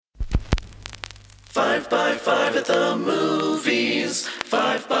5 by 5 at the movies.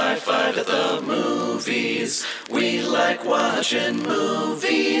 5 by 5 at the movies. We like watching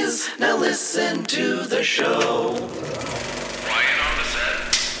movies. Now listen to the show. Ryan on the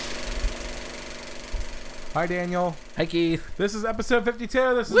set. Hi, Daniel. Hi, Keith. This is episode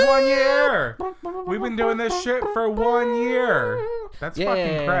 52. This is 1 year. We've been doing this shit for 1 year. That's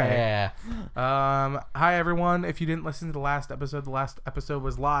fucking cray. Hi, everyone. If you didn't listen to the last episode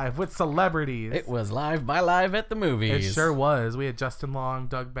was live with celebrities. It was live by live at the movies. It sure was. We had Justin Long,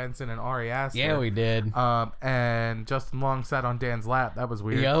 Doug Benson, and Ari Aster. Yeah, we did. And Justin Long sat on Dan's lap. That was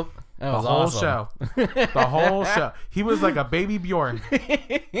weird. Yep. That was the whole awesome. show. The whole show. He was like a baby Bjorn.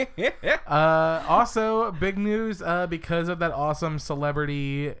 Also, big news because of that awesome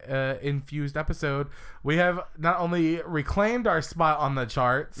celebrity infused episode. We have not only reclaimed our spot on the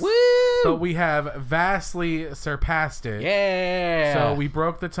charts, Woo! but we have vastly surpassed it. Yeah. So we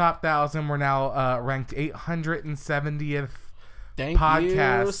broke the top 1,000. We're now ranked 870th Thank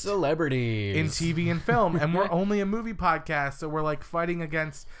podcast you, celebrities. in TV and film, and we're only a movie podcast, so we're like fighting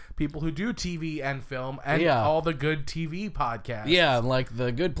against people who do TV and film and all the good TV podcasts. Yeah, like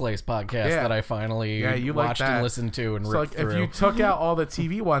the Good Place podcast that I finally watched and listened to and ripped through. If you took out all the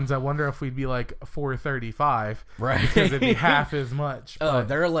TV ones, I wonder if we'd be like 435, right? Because it'd be half as much. Oh,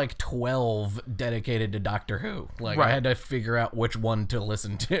 there are like 12 dedicated to Doctor Who. Like I had to figure out which one to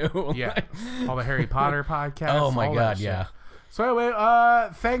listen to. Yeah, all the Harry Potter podcasts. Oh my god, shit. yeah. So anyway,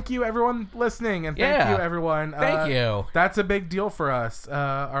 thank you everyone listening, and thank you everyone. Thank you. That's a big deal for us.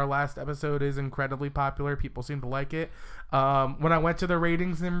 Our last episode is incredibly popular. People seem to like it. When I went to the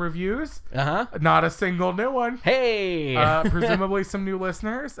ratings and reviews, not a single new one. Hey, presumably some new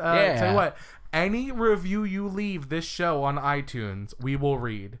listeners. Tell you what, any review you leave this show on iTunes, we will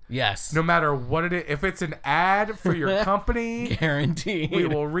read. Yes. No matter what it is. If it's an ad for your company, guaranteed, we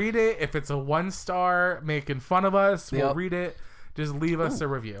will read it. If it's a 1-star making fun of us, we'll read it. Just leave us a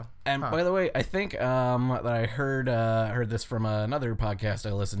review. And by the way, I think that I heard this from another podcast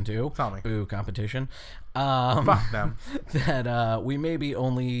I listened to. Tell me. Boo Competition. Fuck them. That we maybe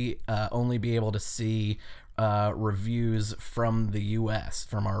only be able to see reviews from the U.S.,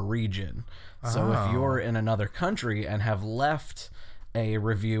 from our region. So if you're in another country and have left a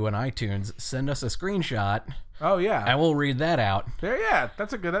review in iTunes, send us a screenshot. Oh yeah, I will read that out. Yeah,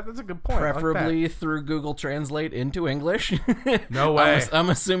 that's a good point. Preferably through Google Translate into English. No way. I'm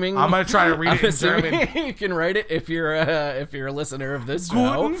assuming. I'm gonna try to read it in German. You can write it if you're a listener of this show.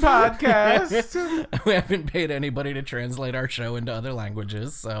 Guten Podcast. We haven't paid anybody to translate our show into other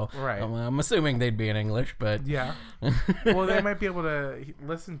languages, so I'm assuming they'd be in English. But yeah, well, they might be able to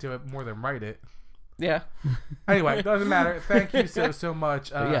listen to it more than write it. Yeah. Anyway, doesn't matter. Thank you so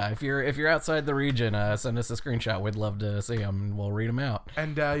much. Yeah, if you're outside the region, send us a screenshot. We'd love to see them, and we'll read them out.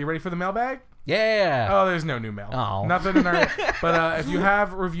 And you ready for the mailbag? Yeah. Oh, there's no new mail. Oh. Nothing in our. But if you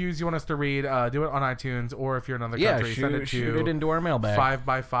have reviews you want us to read, do it on iTunes, or if you're in another country, send it to shoot it into our mailbag.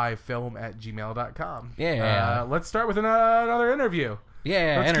 5by5film@gmail.com. Yeah. Let's start with another interview.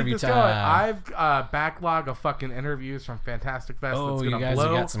 Yeah, Let's interview keep this time. going. I've backlog of fucking interviews from Fantastic Fest. Oh, that's gonna you guys blow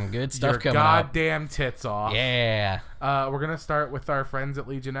have got some good stuff your coming up. goddamn tits off. Yeah. We're gonna start with our friends at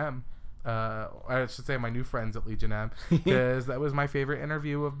Legion M. I should say my new friends at Legion M, because that was my favorite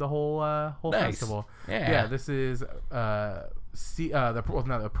interview of the whole festival. Yeah. This is the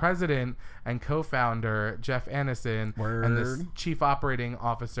president and co-founder Jeff Aniston and this chief operating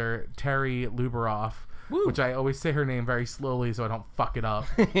officer Terry Luberoff. Woo. Which I always say her name very slowly so I don't fuck it up.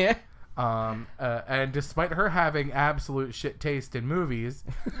 Yeah. And despite her having absolute shit taste in movies,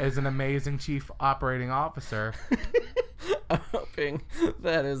 is an amazing chief operating officer. I'm hoping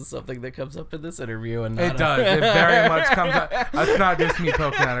that is something that comes up in this interview, and not it does. It very much comes up. It's not just me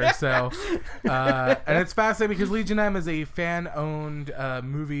poking at her. So, and it's fascinating because Legion M is a fan-owned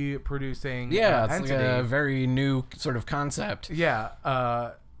movie producing it's entity. like a very new sort of concept.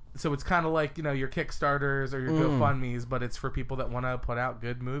 Yeah. So it's kind of like, your Kickstarters or your GoFundMes, but it's for people that want to put out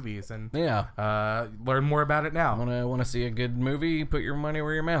good movies and learn more about it now. Want to see a good movie? Put your money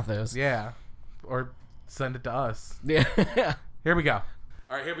where your mouth is. Yeah, or send it to us. Yeah. Here we go.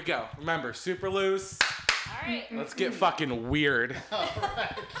 All right, here we go. Remember, super loose. All right. Let's get fucking weird. All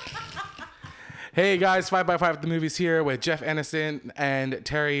right. Hey guys, 5by5 at the movies here with Jeff Aniston and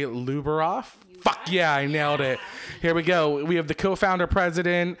Terry Luberoff. Fuck yeah, I nailed it. Here we go. We have the co-founder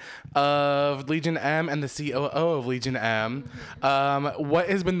president of Legion M and the COO of Legion M. What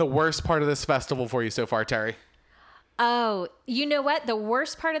has been the worst part of this festival for you so far, Terry? Oh, you know what? The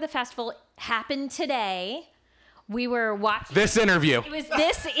worst part of the festival happened today. We were watching this interview. It was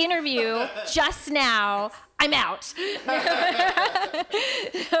this interview just now. I'm out. So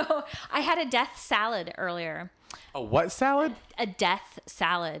I had a death salad earlier. A what salad? A death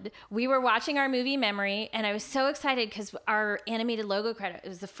salad. We were watching our movie Memory, and I was so excited because our animated logo credit, it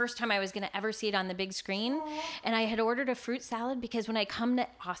was the first time I was going to ever see it on the big screen. And I had ordered a fruit salad because when I come to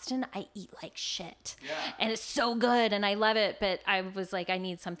Austin, I eat like shit. Yeah. And it's so good, and I love it, but I was like, I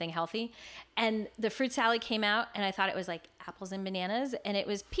need something healthy. And the fruit salad came out, and I thought it was like apples and bananas, and it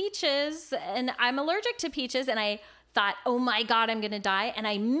was peaches, and I'm allergic to peaches, and I thought, oh my God, I'm going to die. And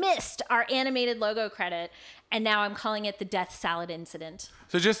I missed our animated logo credit. And now I'm calling it the death salad incident.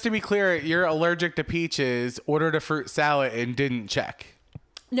 So just to be clear, you're allergic to peaches, ordered a fruit salad, and didn't check.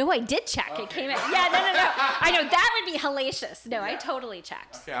 No, I did check. Okay. It came out. Yeah, no. I know that would be hellacious. No, I totally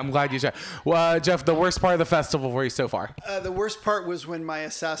checked. Okay, I'm glad you checked. Well, Jeff, the worst part of the festival for you so far? The worst part was when my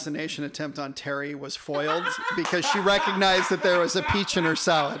assassination attempt on Terry was foiled because she recognized that there was a peach in her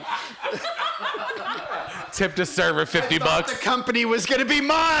salad. Tipped a server $50. The company was going to be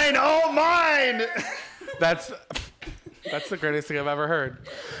mine. Oh, mine. That's the greatest thing I've ever heard.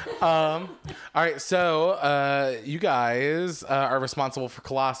 All right, so you guys are responsible for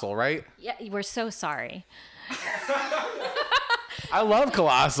Colossal, right? Yeah, we're so sorry. I love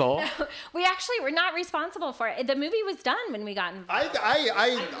Colossal. We actually were not responsible for it. The movie was done when we got involved.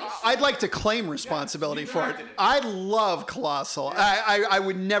 I'd like to claim responsibility for it. I love Colossal. I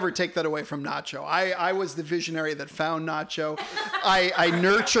would never take that away from Nacho. I was the visionary that found Nacho. I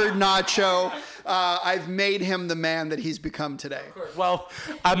nurtured Nacho. I've made him the man that he's become today. Well,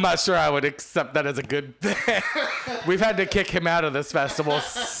 I'm not sure I would accept that as a good thing. We've had to kick him out of this festival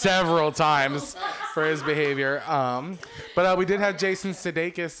several times for his behavior. But we did have Jason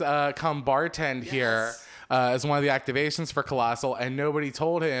Sudeikis come bartend here as one of the activations for Colossal, and nobody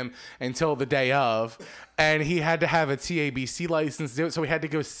told him until the day of. And he had to have a TABC license to do it, so we had to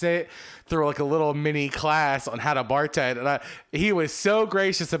go sit through like a little mini class on how to bartend. And he was so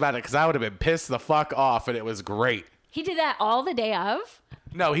gracious about it because I would have been pissed the fuck off, and it was great. He did that all the day of?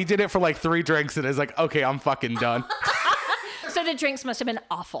 No, he did it for like 3 drinks, and it's like, okay, I'm fucking done. So the drinks must have been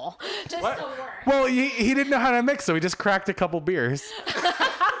awful. Just the worst. Well, he didn't know how to mix, so he just cracked a couple beers.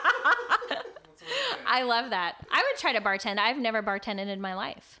 I love that. I would try to bartend. I've never bartended in my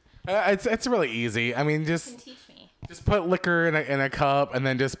life. It's really easy. I mean, just Teach me. just put liquor in a cup, and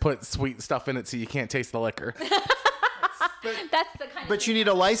then just put sweet stuff in it so you can't taste the liquor. That's the kind of. But you need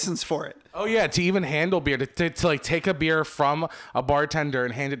a license for it. Oh yeah, to even handle beer, to like take a beer from a bartender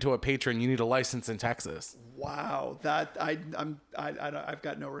and hand it to a patron, you need a license in Texas. Wow, that I've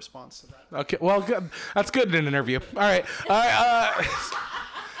got no response to that. Okay, well, good. That's good in an interview. All right.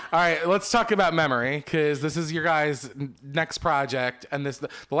 All right, let's talk about Memory, because this is your guys' next project, and the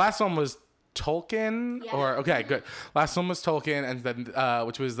last one was Tolkien, Yeah. or okay, good. Last one was Tolkien, and then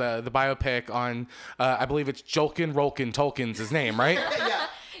which was the biopic on I believe it's Jolkin Rolkin Tolkien's his name, right? Yeah.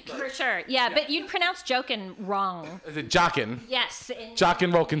 For sure. Yeah, but you'd pronounce Jokin wrong. Is it Jockin? Yes.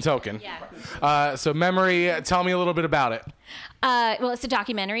 Jockin Rolkin Tolkien. Yeah. So Memory, tell me a little bit about it. Well, it's a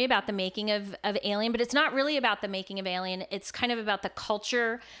documentary about the making of Alien, but it's not really about the making of Alien. It's kind of about the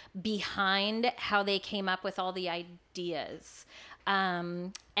culture behind how they came up with all the ideas.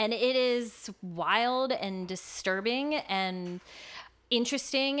 And it is wild and disturbing and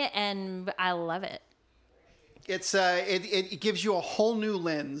interesting, and I love it. It's it gives you a whole new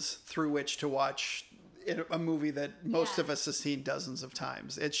lens through which to watch a movie that most of us have seen dozens of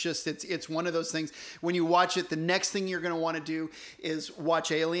times. It's just it's one of those things. When you watch it, the next thing you're going to want to do is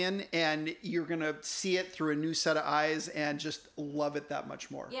watch Alien, and you're going to see it through a new set of eyes and just love it that much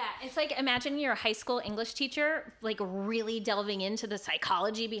more. Yeah, it's like imagine you're a high school English teacher, like really delving into the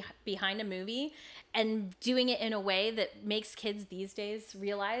psychology behind a movie and doing it in a way that makes kids these days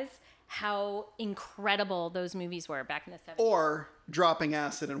realize how incredible those movies were back in the 70s. Or dropping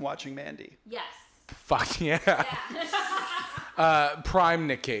acid and watching Mandy. Yes. Fuck yeah. Prime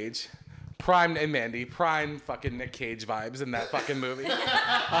Nick Cage. Prime and Mandy. Prime fucking Nick Cage vibes in that fucking movie.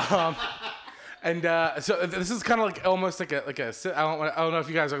 So this is kind of like almost like a I don't know if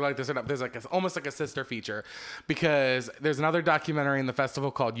you guys are like this or not. There's like almost like a sister feature, because there's another documentary in the festival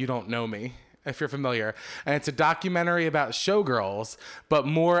called You Don't Know Me, if you're familiar, and it's a documentary about showgirls, but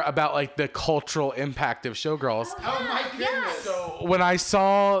more about like the cultural impact of showgirls. Oh my goodness. So when I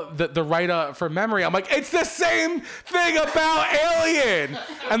saw the write-up for Memory, I'm like, it's the same thing about Alien,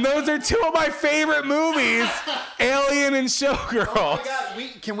 and those are two of my favorite movies, Alien and Showgirls. Oh my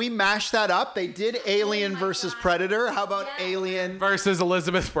God. Can we mash that up? They did Alien versus Predator. How about Alien versus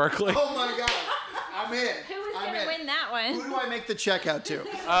Elizabeth Berkley? Oh my God. I'm in. Who was I'm going to in. win win that one. Who do I make the check out to?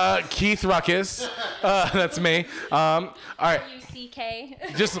 Keith Ruckus. That's me. All right.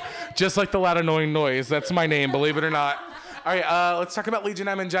 UCK. Just like the loud annoying noise. That's my name, believe it or not. All right, let's talk about Legion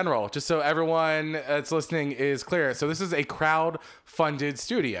M in general, just so everyone that's listening is clear. So this is a crowd-funded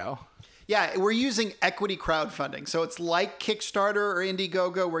studio. Yeah, we're using equity crowdfunding. So it's like Kickstarter or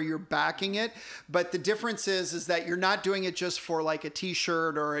Indiegogo where you're backing it. But the difference is that you're not doing it just for like a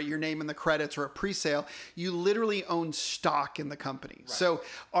t-shirt or your name in the credits or a pre-sale. You literally own stock in the company. Right. So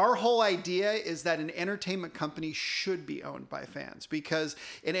our whole idea is that an entertainment company should be owned by fans, because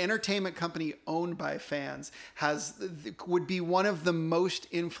an entertainment company owned by fans would be one of the most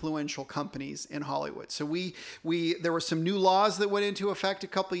influential companies in Hollywood. So there were some new laws that went into effect a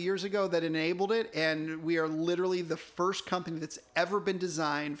couple of years ago that enabled it, and we are literally the first company that's ever been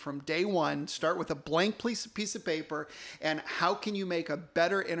designed from day one. Start with a blank piece of paper, and how can you make a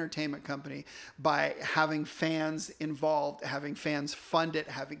better entertainment company by having fans involved, having fans fund it,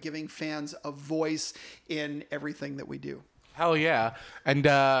 giving fans a voice in everything that we do. Hell yeah. And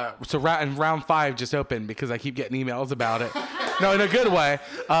so round 5 just opened because I keep getting emails about it. No, in a good way.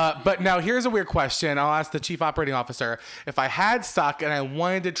 But now here's a weird question. I'll ask the chief operating officer. If I had stock and I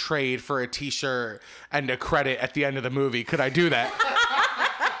wanted to trade for a t-shirt and a credit at the end of the movie, could I do that?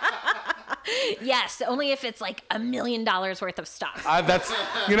 Yes, only if it's like $1 million worth of stock. That's, an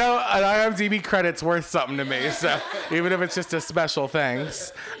IMDb credit's worth something to me. So even if it's just a special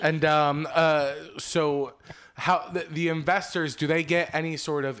thanks. And so... How the investors, do they get any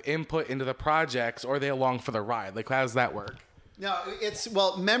sort of input into the projects, or are they along for the ride? Like, how does that work? No,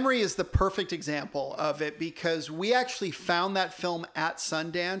 Memory is the perfect example of it, because we actually found that film at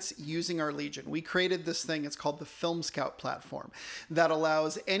Sundance using our Legion. We created this thing, it's called the Film Scout platform, that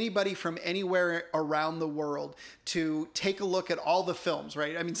allows anybody from anywhere around the world to take a look at all the films,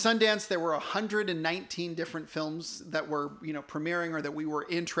 right? I mean, Sundance, there were 119 different films that were, premiering or that we were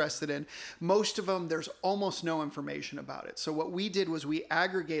interested in. Most of them, there's almost no information about it. So what we did was we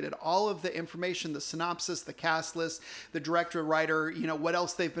aggregated all of the information, the synopsis, the cast list, the director, writer, what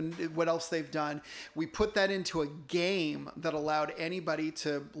else they've done. We put that into a game that allowed anybody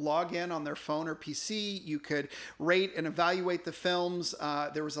to log in on their phone or PC. You could rate and evaluate the films.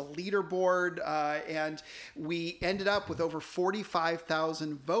 There was a leaderboard, and we ended up with over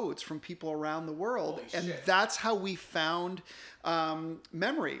 45,000 votes from people around the world. And that's how we found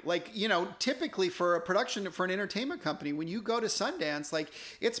Memory. Like, typically for a production, for an entertainment company, when you go to Sundance, like,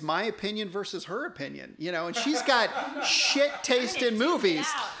 it's my opinion versus her opinion, and she's got shit taste in movies.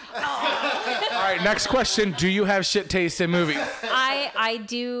 All right, next question. Do you have shit taste in movies? I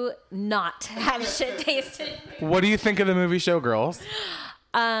do not have shit taste in movies. What do you think of the movie Showgirls?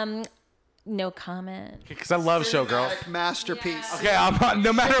 No comment. Because I love Showgirls. Masterpiece. Yeah. Okay,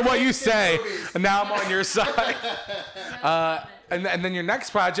 no matter what you say, now I'm on your side. And then your next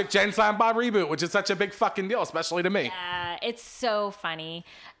project, Jen Silent Bob Reboot, which is such a big fucking deal, especially to me. Yeah, it's so funny.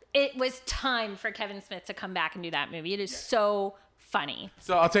 It was time for Kevin Smith to come back and do that movie. It is so funny.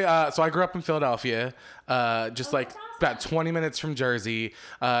 So I'll tell you, so I grew up in Philadelphia, just like about 20 minutes from Jersey,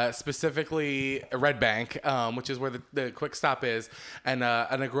 specifically Red Bank, which is where the Quick Stop is. And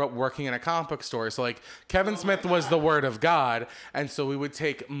I grew up working in a comic book store. So like Kevin Smith was the word of God. And so we would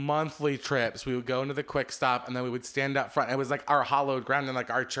take monthly trips. We would go into the Quick Stop and then we would stand up front. It was like our hallowed ground and like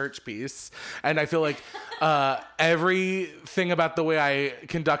our church piece. And I feel like everything about the way I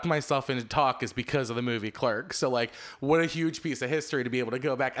conduct myself and talk is because of the movie Clerks. So like what a huge piece of history to be able to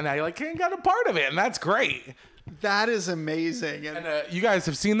go back and I like got a part of it. And that's great. That is amazing. And you guys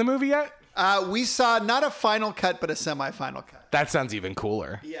have seen the movie yet? We saw not a final cut, but a semi-final cut. That sounds even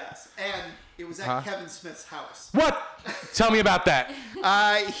cooler. Yes, and it was at Kevin Smith's house. What? Tell me about that.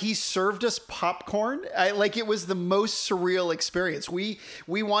 He served us popcorn. It was the most surreal experience. We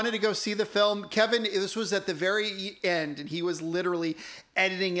wanted to go see the film. Kevin, this was at the very end, and he was literally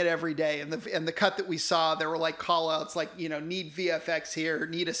editing it every day. And the cut that we saw, there were like call outs like, need VFX here,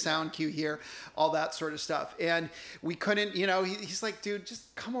 need a sound cue here, all that sort of stuff. And we couldn't, he's like, dude,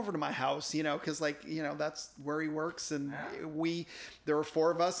 just come over to my house, because that's where he works. And there were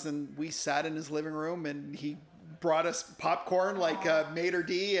 4 of us and we sat in his living room and he brought us popcorn like Mater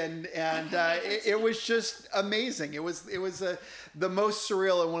D, and it was just amazing. It was the most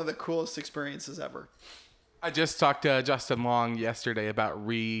surreal and one of the coolest experiences ever. I just talked to Justin Long yesterday about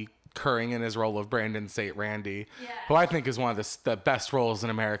recurring in his role of Brandon St. Randy, who I think is one of the best roles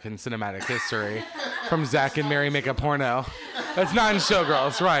in American cinematic history, from Zack and Mary Make a Porno. That's not in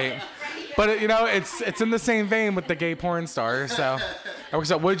Showgirls, right? But it's in the same vein with the gay porn star. So,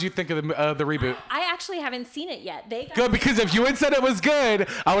 what did you think of the reboot? I actually haven't seen it yet. Good, because if you had said it was good,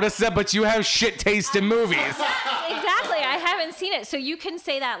 I would have said, but you have shit taste in movies. haven't seen it, so you can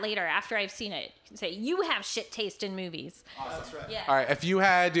say that later after I've seen it. You can say you have shit taste in movies. That's right. Yeah. All right, if you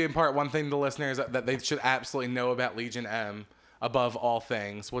had to impart one thing to listeners that they should absolutely know about Legion M above all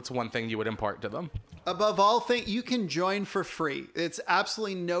things, what's one thing you would impart to them? Above all things, you can join for free. It's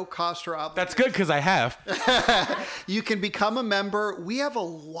absolutely no cost or obligation. That's good because I have. You can become a member. We have a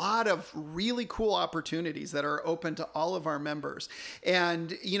lot of really cool opportunities that are open to all of our members.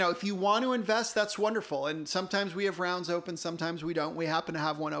 And, if you want to invest, that's wonderful. And sometimes we have rounds open, sometimes we don't. We happen to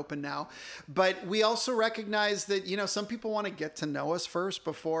have one open now. But we also recognize that, some people want to get to know us first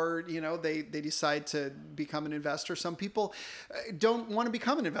before, they decide to become an investor. Some people don't want to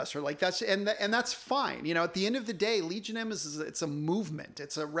become an investor. And that's fine. At the end of the day, Legion M it's a movement.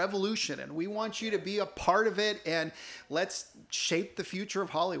 It's a revolution. And we want you to be a part of it. And let's shape the future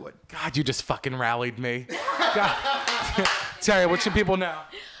of Hollywood. God, you just fucking rallied me. God. Terry, what should people know?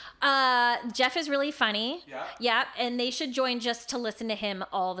 Jeff is really funny. Yeah. Yeah, and they should join just to listen to him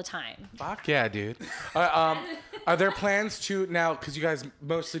all the time. Fuck yeah, dude. Are there plans to now, because you guys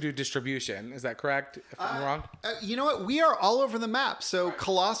mostly do distribution, is that correct? If I'm wrong? You know what? We are all over the map. So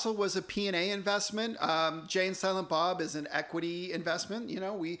Colossal was a P&A investment. Jay and Silent Bob is an equity investment.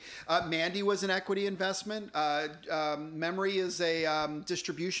 Mandy was an equity investment. Memory is a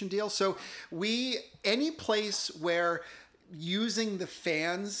distribution deal. So any place where using the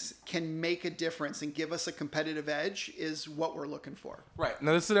fans can make a difference and give us a competitive edge is what we're looking for. Right.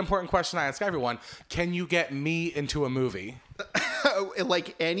 Now, this is an important question I ask everyone. Can you get me into a movie?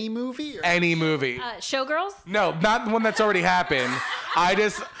 Like any movie? Any movie. Showgirls? No, not the one that's already happened.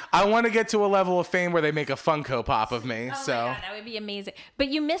 I want to get to a level of fame where they make a Funko Pop of me. Oh so my God, that would be amazing. But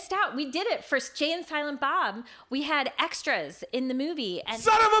you missed out. We did it for Jay and Silent Bob. We had extras in the movie. And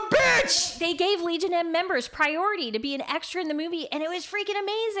son of a bitch! they gave Legion M members priority to be an extra in the movie, and it was freaking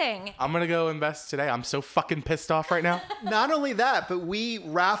amazing. I'm going to go invest today. I'm so fucking pissed off right now. Not only that, but we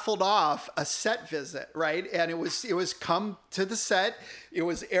raffled off a set visit, right? And it was come to the set. It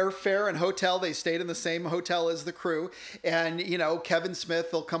was airfare and hotel. They stayed in the same hotel as the crew. And, Kevin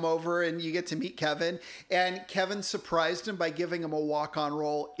Smith will come over and you get to meet Kevin. And Kevin surprised him by giving him a walk-on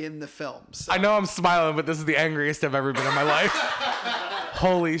role in the film. So, I know I'm smiling, but this is the angriest I've ever been in my life.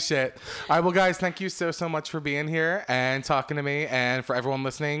 Holy shit. All right, well, guys, thank you so much for being here and talking to me. And for everyone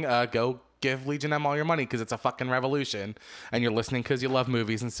listening, go give Legion M all your money because it's a fucking revolution. And you're listening because you love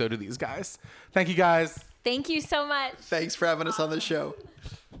movies, and so do these guys. Thank you, guys. Thank you so much. thanks for having us on the show.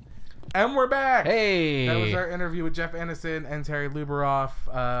 And we're back. Hey. That was our interview with Jeff Aniston and Terry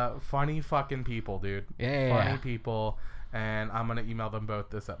Luberoff. Funny fucking people, dude. Yeah. Funny people. And I'm going to email them both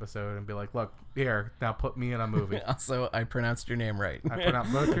this episode and be like, look, here, now put me in a movie. Also, I pronounced your name right. I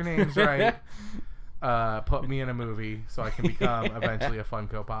pronounced both your names right. Put me in a movie so I can become eventually a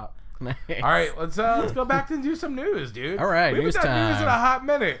Funko Pop. Nice. All right, let's go back and do some news, dude. All right, We've news been done news time. in a hot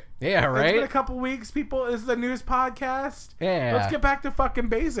minute. Yeah, right? It's been a couple weeks, people. This is a news podcast. Yeah. Let's get back to fucking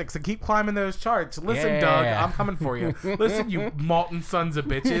basics and keep climbing those charts. Listen, Yeah. Doug, I'm coming for you. Listen, you molten sons of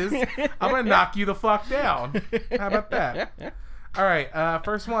bitches. I'm going to knock you the fuck down. How about that? All right,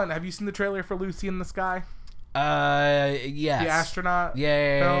 first one. Have you seen the trailer for Lucy in the Sky? Yes. The astronaut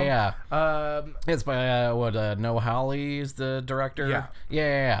Yeah. film? It's by Noah Hawley is the director. Yeah.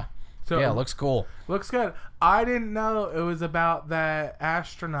 Yeah. So Yeah, it looks cool. Looks good. I didn't know it was about that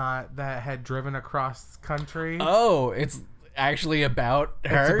astronaut that had driven across country. Oh, it's actually about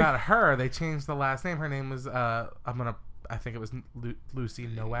her. It's about her. They changed the last name. Her name was I think it was Lucy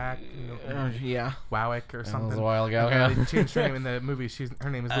Nowak. Yeah. Wowick or something. was a while ago, Okay, yeah. They changed her name in the movie. Her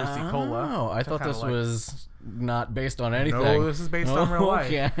name is Lucy Cola. Oh, I which thought kinda this like. was not based on anything. No, this is based on real life.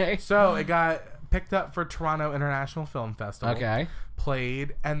 Okay. So it got picked up for Toronto International Film Festival. Okay.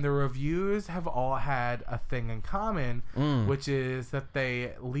 Played, and the reviews have all had a thing in common, which is that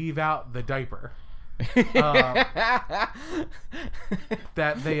they leave out the diaper.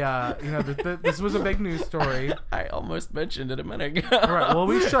 That they, this was a big news story. I almost mentioned it a minute ago. All right, well,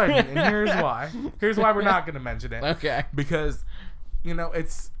 we shouldn't, and here's why. Here's why we're not going to mention it. Okay. Because,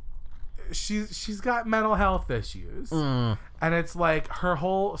 she's got mental health issues, and it's like her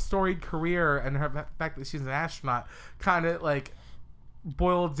whole storied career and her fact that she's an astronaut kind of like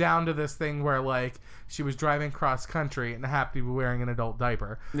boiled down to this thing where like she was driving cross country and happened to be wearing an adult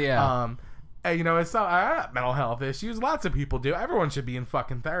diaper. Yeah. And, it's not mental health issues. Lots of people do. Everyone should be in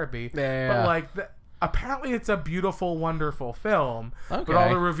fucking therapy. Yeah. But like apparently it's a beautiful, wonderful film. Okay. But all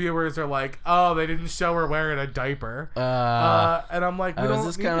the reviewers are like, oh, they didn't show her wearing a diaper. And I'm like, we don't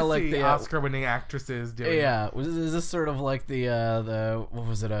this need kinda to like see the, Oscar-winning actresses doing it. Yeah, is this sort of like the what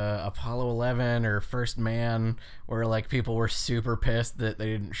was it, Apollo 11 or First Man, where like people were super pissed that they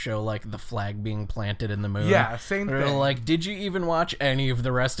didn't show like the flag being planted in the moon? Yeah, same They're thing. like, did you even watch any of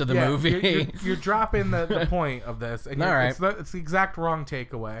the rest of the Yeah, movie? You're dropping the point of this. And All right. it's the exact wrong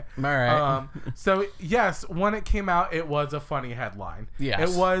takeaway. All right. So, yes, when it came out, it was a funny headline.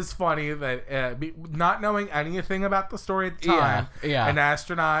 Yes. It was funny that not knowing anything about the story at the time, Yeah. an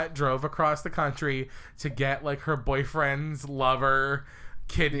astronaut drove across the country to get like her boyfriend's lover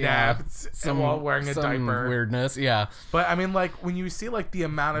kidnapped while wearing a some diaper. weirdness. Yeah. But I mean, like, when you see like the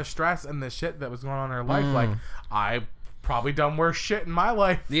amount of stress and the shit that was going on in her life, like, I probably done worse shit in my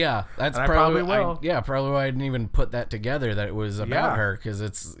life. Yeah, that's And I probably, probably will. probably why I didn't even put that together that it was about Yeah. her, because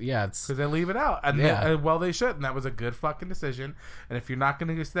it's Because they leave it out. And Yeah. well, they should. And that was a good fucking decision. And if you're not going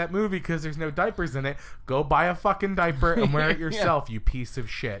to go see that movie because there's no diapers in it, go buy a fucking diaper and wear it yourself, you piece of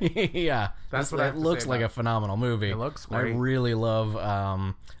shit. yeah, That's what I have it to looks say like about a phenomenal movie. It looks I great. really love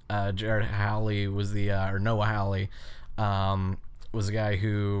Jared Halley was the or Noah Hawley was the guy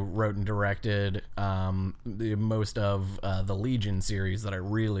who wrote and directed the most of the Legion series that I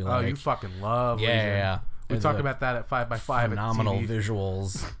really Oh, like. you fucking love Legion. yeah. We It's talk a about that at 5x5. phenomenal at TV.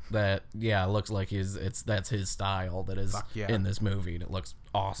 visuals that looks like that's his style that is Fuck yeah. in this movie, and it looks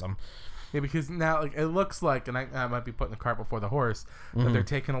awesome. Yeah, because now like it looks like, and I might be putting the cart before the horse, that they're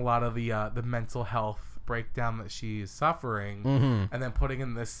taking a lot of the mental health breakdown that she's suffering, and then putting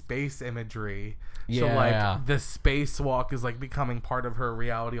in the space imagery. So Yeah. like the spacewalk is like becoming part of her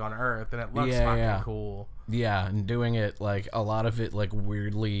reality on Earth, and it looks fucking cool. Yeah, and doing it like a lot of it like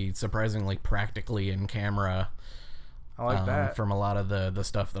weirdly, surprisingly practically in camera. I like that. From a lot of the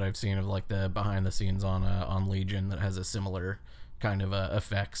stuff that I've seen of like the behind the scenes on Legion that has a similar kind of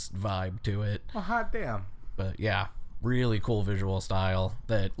effects vibe to it. Oh, hot damn. But yeah, really cool visual style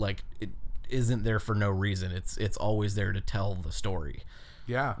that like it isn't there for no reason. It's always there to tell the story.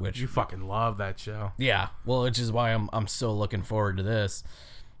 Yeah, Which- you fucking love that show. Yeah, well, which is why I'm so looking forward to this,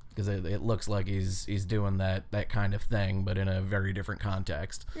 because it looks like he's doing that kind of thing, but in a very different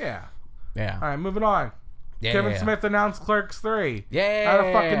context. Yeah. Yeah. All right, moving on. Yeah. Kevin Smith announced Clerks 3. Yeah. Out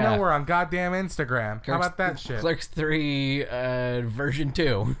of fucking nowhere on goddamn Instagram. How about that shit? Clerks 3 version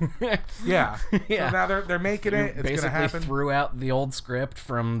 2. Yeah. Yeah. So now they're making it. It's Basically gonna happen. threw out the old script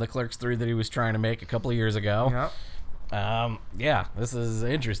from the Clerks 3 that he was trying to make a couple of years ago. Yep. Yeah, this is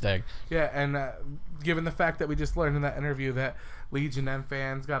interesting. Yeah, and given the fact that we just learned in that interview that Legion M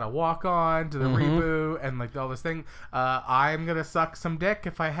fans got to walk on to the reboot and like all this thing, I'm gonna suck some dick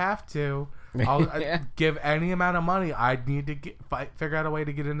if I have to. I'll give any amount of money. I need to figure out a way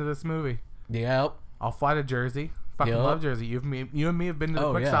to get into this movie. Yep. I'll fly to Jersey. Fucking Yep. love Jersey. You and me have been to the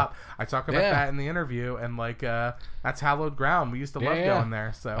Oh, Quick yeah. Stop. I talk about Yeah. that in the interview, and like that's hallowed ground. We used to love Yeah. going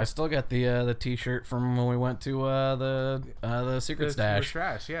there. So I still got the T-shirt from when we went to the Secret Stash.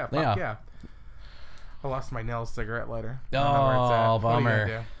 Trash. Yeah. Fuck Yeah. yeah. I lost my nail cigarette lighter. I don't know where it's at. Oh, What are you gonna bummer.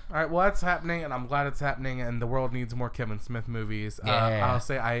 do? All right, well, that's happening, and I'm glad it's happening, and the world needs more Kevin Smith movies. Yeah. I'll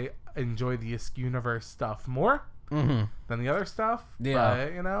say I enjoy the Universe stuff more than the other stuff. Yeah.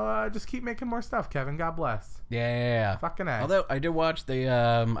 But, just keep making more stuff, Kevin. God bless. Yeah. Fucking A. Although I did watch the,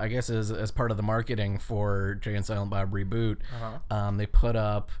 I guess as part of the marketing for Jay and Silent Bob Reboot, they put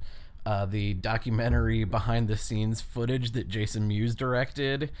up the documentary behind the scenes footage that Jason Mewes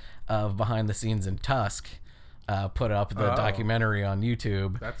directed of behind the scenes in Tusk. Put up the documentary on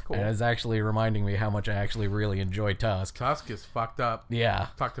YouTube. That's cool. And it's actually reminding me how much I actually really enjoy Tusk. Tusk is fucked up. Yeah.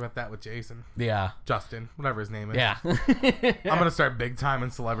 Talked about that with Jason. Yeah. Justin, whatever his name is. Yeah. I'm going to start big time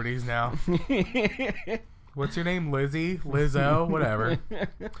in celebrities now. What's your name? Lizzie? Lizzo? Whatever.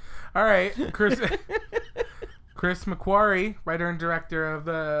 All right. Chris McQuarrie, writer and director of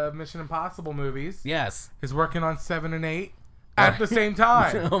the Mission Impossible movies, Yes. is working on 7 and 8 at the same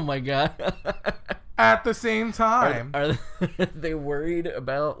time. Oh my god. At the same time. Are they worried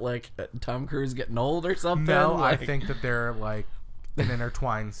about like Tom Cruise getting old or something? No, Like- I think that they're like an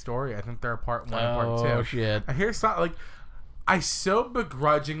intertwined story. I think they're part 1 and part 2. Oh shit. And here's something like I so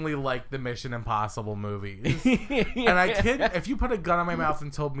begrudgingly like the Mission Impossible movies. And I kid, if you put a gun on my mouth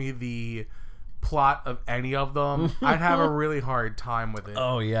and told me the plot of any of them, I'd have a really hard time with it.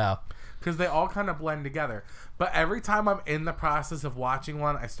 Oh yeah. Because they all kind of blend together. But every time I'm in the process of watching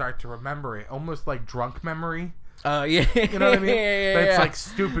one, I start to remember it. Almost like drunk memory. Yeah. You know what I mean? Yeah, But it's yeah. like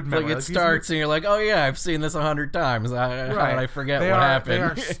stupid memory. Like it starts and you're like, oh yeah, I've seen this 100 times. How did I forget what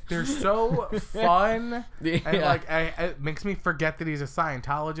happened? They're so fun, and Yeah. like it makes me forget that he's a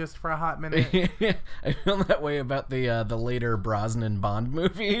Scientologist for a hot minute. I feel that way about the later Brosnan Bond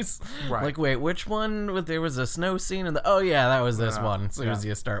movies. Right. Like, wait, which one? There was a snow scene in the. Oh yeah, that was this one. As soon as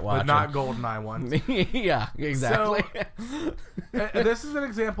you start watching, But not GoldenEye ones. yeah, exactly. This is an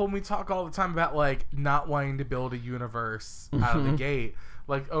example when we talk all the time about like not wanting to build a universe out of the gate.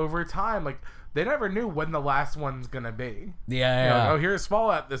 Like over time, like they never knew when the last one's gonna be. Yeah, You know, yeah. like, oh, here's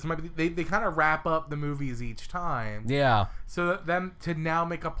Fallout. This might be. They kind of wrap up the movies each time. Yeah. So that them to now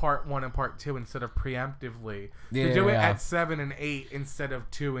make a part 1 and part 2 instead of preemptively. Yeah, to do it yeah. at 7 and 8 instead of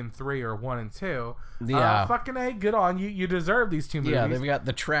 2 and 3 or 1 and 2. Yeah. Fucking A, good on you. You deserve these 2 movies. Yeah, they've got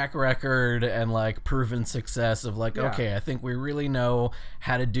the track record and like proven success of like, Yeah. okay, I think we really know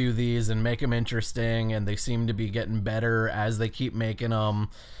how to do these and make them interesting, and they seem to be getting better as they keep making them.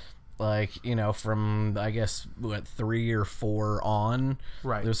 Like, you know, from I guess what 3 or 4 on,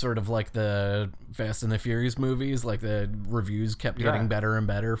 Right. There's sort of like the Fast and the Furious movies. Like the reviews kept getting better and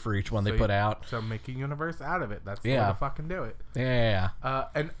better for each one they put out. So make a universe out of it. That's the way Yeah. to fucking do it. Yeah.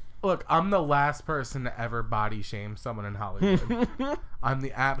 And look, I'm the last person to ever body shame someone in Hollywood. I'm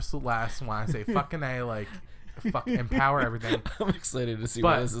the absolute last one. I say fucking A, like, fuck, empower everything. I'm excited to see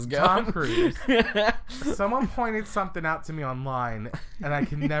where But this is going. Tom Cruise, someone pointed something out to me online, and I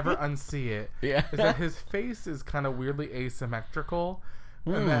can never unsee it. Yeah. Is that his face is kind of weirdly asymmetrical,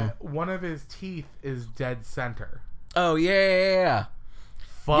 and that one of his teeth is dead center. Oh yeah.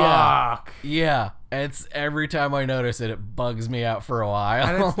 Fuck. Yeah, it's every time I notice it, it bugs me out for a while.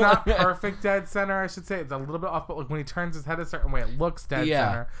 And it's not perfect dead center, I should say. It's a little bit off, but like when he turns his head a certain way, it looks dead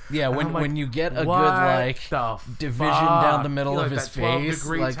center. Yeah, And when I'm like, when you get a good what like the division fuck? down the middle Yeah, of like his that 12 face,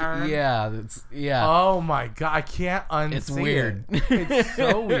 degree like turn. yeah, it's Oh my god, I can't unsee It's weird. it. It's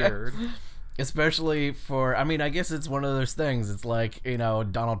so weird. Especially for, I mean, I guess it's one of those things. It's like, you know,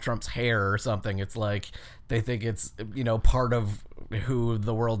 Donald Trump's hair or something. It's like they think it's, you know, part of who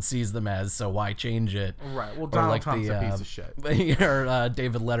the world sees them as, so why change it? Right. Well, Or Donald like Trump's a piece of shit. Or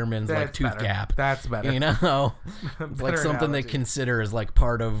David Letterman's like That's tooth better. gap. That's better. You know, it's like Better something they analogy. consider as like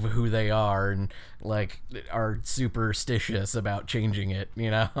part of who they are and like are superstitious about changing it. You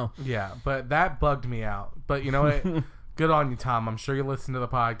know? Yeah, but that bugged me out. But you know what? Good on you, Tom. I'm sure you listen to the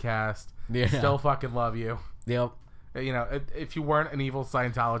podcast. Yeah. Still fucking love you. Yep. You know, if you weren't an evil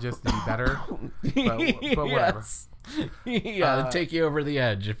Scientologist, it'd be better. But whatever. Yes. Yeah, it'd take you over the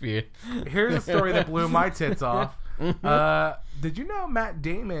edge if you. Here's a story that blew my tits off. Did you know Matt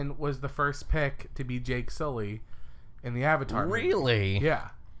Damon was the first pick to be Jake Sully in the Avatar movie? Really? Yeah.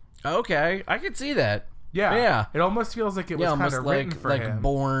 Okay, I could see that. Yeah. Yeah. It almost feels like it was Yeah, kind almost of written for like him.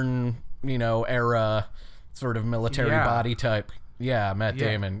 Bourne, you know, era sort of military Yeah. body type. Yeah, Matt Yeah.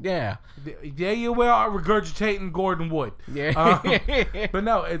 Damon. Yeah. Yeah, you will. I'm regurgitating Gordon Wood. Yeah. But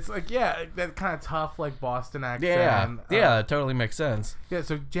no, it's like, yeah, that kind of tough, like, Boston accent. Yeah. Yeah, that totally makes sense. Yeah,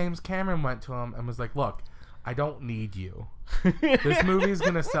 so James Cameron went to him and was like, look, I don't need you. This movie's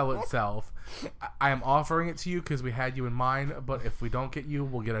going to sell itself. I am offering it to you because we had you in mind, but if we don't get you,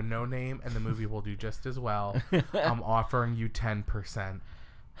 we'll get a no name and the movie will do just as well. I'm offering you 10%.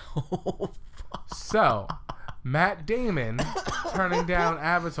 So, Matt Damon turning down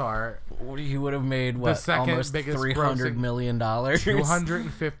Avatar, He would have made what, second almost biggest $300 grossing- million.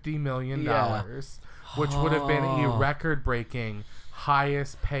 $250 million, Yeah. which would have been a record-breaking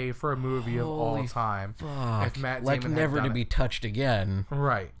highest pay for a movie of all Holy time. Fuck. If Matt Like Damon had never done to it. be touched again.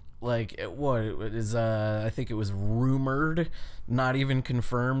 Right. Like what it is? I think it was rumored, not even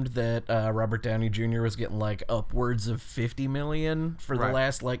confirmed, that Robert Downey Jr. was getting like upwards of $50 million for the Right.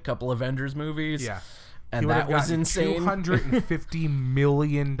 last like couple Avengers movies. Yeah. And He would that have was gotten insane. $250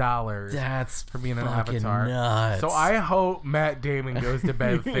 million That's for being an fucking Avatar. nuts. So I hope Matt Damon goes to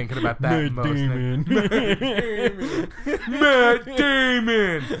bed thinking about that most. Matt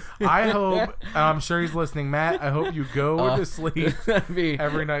Damon. I hope, and I'm sure he's listening, Matt. I hope you go to sleep. That'd be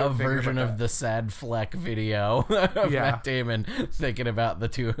every night a thinking version about of that. the sad fleck video of Yeah. Matt Damon thinking about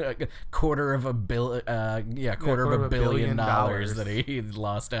the quarter of a billion dollars that he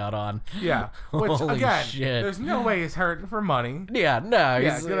lost out on. Yeah. Which, Holy again, shit. there's no way he's hurting for money. Yeah, no,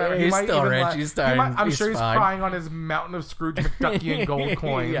 Yeah, he's, good. He he's might still even rich. let- He's he fine. might- I'm he's sure he's fine. crying on his mountain of Scrooge McDucky and gold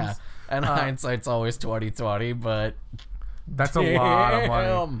coins. Yeah, and hindsight's always 20/20, but That's a lot of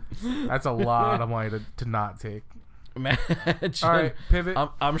money. damn. That's a lot of money to not take. Imagine. All right, pivot.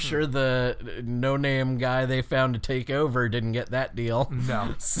 I'm sure the no-name guy they found to take over didn't get that deal.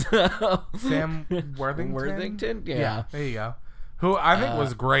 No. So Sam Worthington? Worthington? Yeah. There you go. Who I think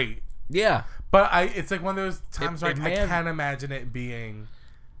was great. Yeah. But it's like one of those times where it I may have- can't imagine it being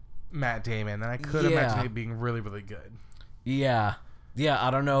Matt Damon, and I could imagine it being really, really good. Yeah. Yeah,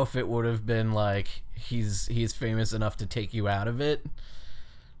 I don't know if it would have been like he's famous enough to take you out of it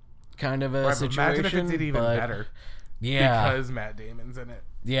kind of a Right, but situation. imagine if it did even but- better Yeah. because Matt Damon's in it.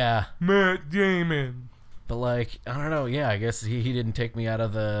 Yeah. Matt Damon. But like, I don't know, yeah, I guess he didn't take me out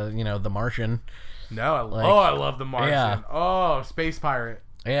of the, the Martian. No, I love The Martian. Yeah. Oh, Space Pirate.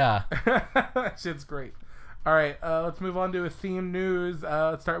 Yeah. That shit's great. All right, let's move on to a theme news.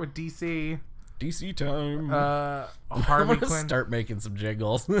 Let's start with DC. DC time. I'm Harley gonna Quinn. start making some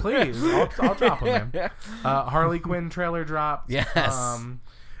jiggles. Please, I'll drop them in. Harley Quinn trailer dropped. Yes.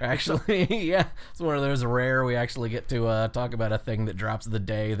 Actually, yeah, it's one of those rare we actually get to talk about a thing that drops the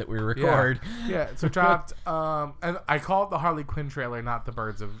day that we record. Yeah, so dropped. And I call it the Harley Quinn trailer, not the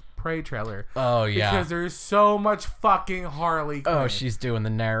Birds of Prey trailer. Oh yeah. Because there's so much fucking Harley Quinn. Oh, she's doing the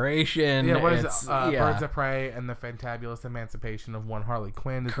narration. Yeah, what is it? It's- Birds of Prey and the Fantabulous Emancipation of One Harley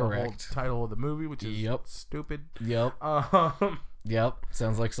Quinn is the whole Correct. title of the movie, which is Yep. stupid. Yep. Yep.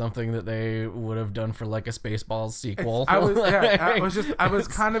 Sounds like something that they would have done for like a Spaceballs sequel. I was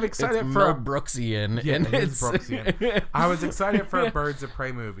kind of excited it's for Mel a Brooksian. Yeah, and it is Brooksian. I was excited for a Birds of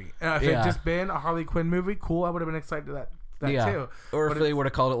Prey movie. If it Yeah. had just been a Harley Quinn movie, cool. I would have been excited to that yeah. too. Or But if they would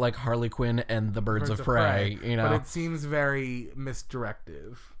have called it like Harley Quinn and the Birds of Prey, But it seems very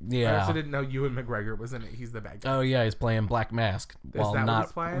misdirective. Yeah. I also didn't know Ewan McGregor was in it. He's the bad guy. Oh yeah, he's playing Black Mask while that what not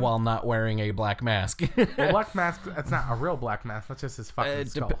he's playing? while not wearing a black mask. Well, Black Mask, that's not a real Black Mask. That's just his fucking It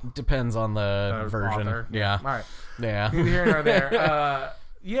skull. depends on the version. Author. Yeah. All right. Yeah. Neither here nor there.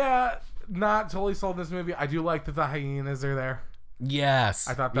 Yeah, not totally sold this movie. I do like that the hyenas are there. Yes.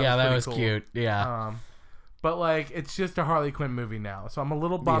 I thought that yeah, was that pretty was cool. cute. Yeah. But like, it's just a Harley Quinn movie now, so I'm a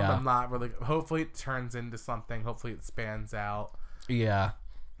little bummed. Yeah. I'm not really. Hopefully, it turns into something. Hopefully, it spans out. Yeah.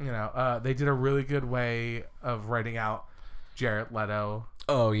 They did a really good way of writing out Jared Leto.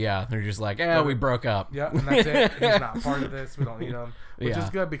 Oh yeah, they're just like, we broke up. Yeah, and that's it. He's not part of this. We don't need him, which Yeah. is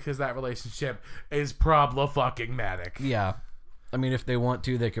good because that relationship is problematic. Yeah. I mean, if they want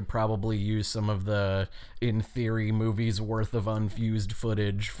to, they could probably use some of the, in theory, movies worth of unfused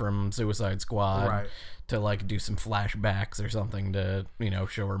footage from Suicide Squad Right. to like do some flashbacks or something to,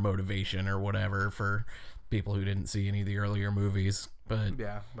 show her motivation or whatever for people who didn't see any of the earlier movies. But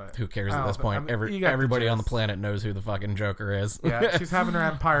Yeah, but who cares I at don't this know, point? I mean, you got the Everybody on the gist. planet knows who the fucking Joker is. Yeah, she's having her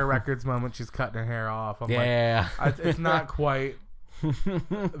Empire Records moment. She's cutting her hair off. I'm Yeah. like, it's not quite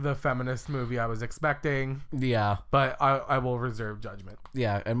the feminist movie I was expecting, Yeah. but I will reserve judgment.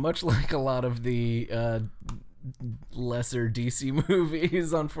 Yeah, and much like a lot of the lesser DC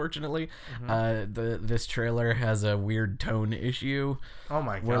movies, unfortunately, this trailer has a weird tone issue Oh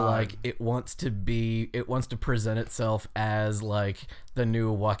my god! where like it wants to present itself as like the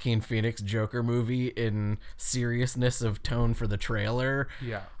new Joaquin Phoenix Joker movie in seriousness of tone for the trailer,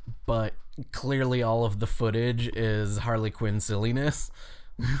 yeah, but clearly all of the footage is Harley Quinn silliness.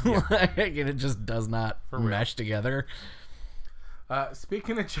 Like, and it just does not mesh together.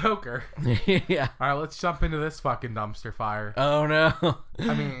 Speaking of Joker, Yeah. all right, let's jump into this fucking dumpster fire. Oh no.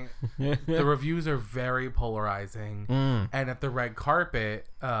 I mean, the reviews are very polarizing, and at the red carpet,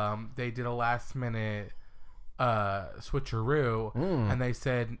 they did a last minute switcheroo, and they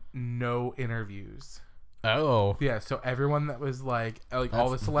said no interviews. Oh. Yeah, so everyone that was like all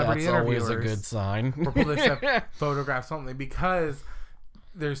the celebrity that's interviewers always a good sign. were people that said photographs only because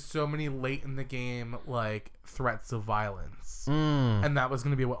there's so many late in the game like threats of violence, and that was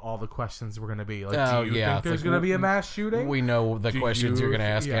going to be what all the questions were going to be. Like, Oh, do you yeah, think it's there's like, going to be a mass shooting? We know the Do questions you- you're going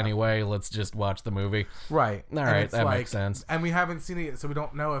to ask yeah. anyway. Let's just watch the movie. Right. All And right, it's that makes sense. And we haven't seen it yet, so we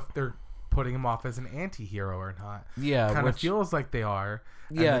don't know if they're putting him off as an anti-hero or not. Yeah, kind of which- feels like they are.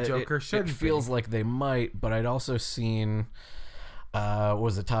 And Yeah, the Joker it shouldn't feels be. like they might, but I'd also seen,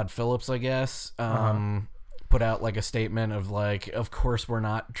 was it Todd Phillips, I guess, put out like a statement of like, of course we're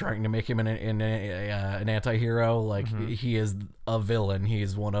not trying to make him an anti-hero. Like he is a villain.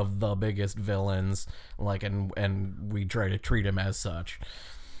 He's one of the biggest villains. Like, and we try to treat him as such.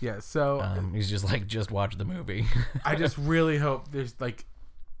 Yeah. So He's just like, just watch the movie. I just really hope there's like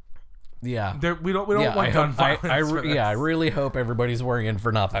Yeah. we don't want gun violence. for this. I really hope everybody's worrying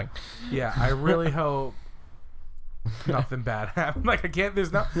for nothing. Yeah, I really hope nothing bad happens. Like, I can't.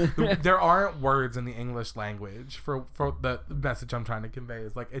 There aren't words in the English language for the message I'm trying to convey.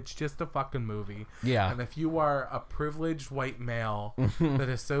 Is like, it's just a fucking movie. Yeah. And if you are a privileged white male that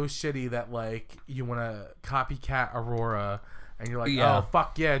is so shitty that like you want to copycat Aurora and you're like, Yeah. oh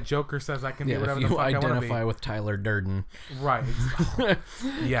fuck yeah, Joker says I can do Yeah, whatever if the you fuck I want to be. identify with Tyler Durden. Right.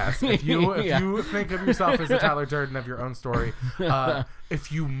 Yes. If you think of yourself as the Tyler Durden of your own story,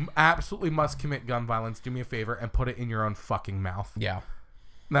 if you absolutely must commit gun violence, do me a favor and put it in your own fucking mouth. Yeah.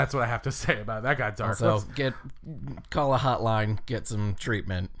 That's what I have to say about it. That got dark. So call a hotline, get some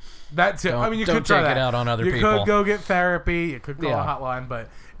treatment. That's it. I mean, you don't could try take it that. out on other you people. could go get therapy. You could call Yeah. a hotline, but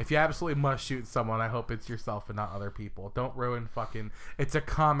if you absolutely must shoot someone, I hope it's yourself and not other people. Don't ruin fucking. It's a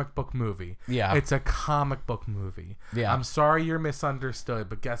comic book movie. Yeah. It's a comic book movie. Yeah. I'm sorry you're misunderstood,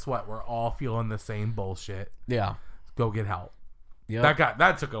 but guess what? We're all feeling the same bullshit. Yeah. Go get help. Yep.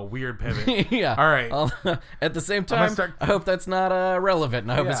 That took a weird pivot. Yeah. All right. At the same gonna time, start- I hope that's not relevant,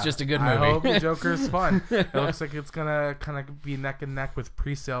 and I hope it's Yeah. just a good I hope movie. the Joker's fun. It looks like it's gonna kind of be neck and neck with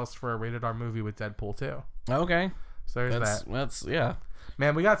pre-sales for a rated R movie with Deadpool 2. Okay. So there's that. That's yeah.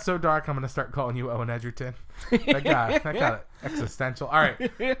 Man, we got so dark. I'm gonna start calling you Owen Edgerton. That got existential. All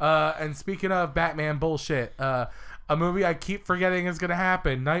right. And speaking of Batman bullshit, a movie I keep forgetting is gonna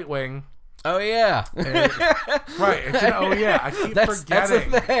happen. Nightwing. Oh yeah. Right. I keep That's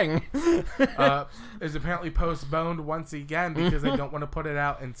forgetting. a thing. Is apparently postponed once again because they don't want to put it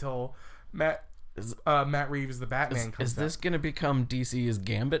out until Matt Reeves, the Batman, comes Is this out. gonna become DC's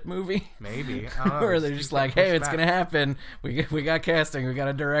Gambit movie? Maybe. I don't know. Or they're It's just getting like, hey, pushed it's back. gonna happen. We got casting. We got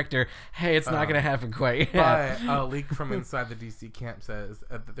a director. Hey, it's not gonna happen quite yet. But a leak from inside the DC camp says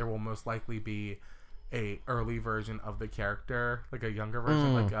that there will most likely be a early version of the character, like a younger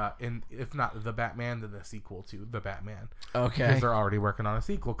version, like if not the Batman, then the sequel to the Batman. Okay. Because they're already working on a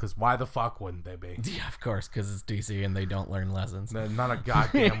sequel. Because why the fuck wouldn't they be? Yeah, of course, because it's DC and they don't learn lessons. Not a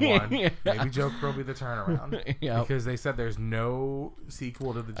goddamn one. Yeah. Maybe Joker will be the turnaround. Yep. Because they said there's no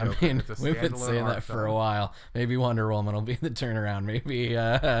sequel to the I Joker. mean, It's a we've been standalone saying art that for film. a while. Maybe Wonder Woman will be the turnaround. Maybe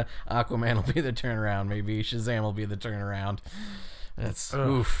Aquaman will be the turnaround. Maybe Shazam will be the turnaround. That's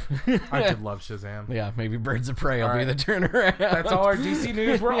oof. I could love Shazam. Yeah, maybe Birds of Prey will All be right. the turnaround. That's all our DC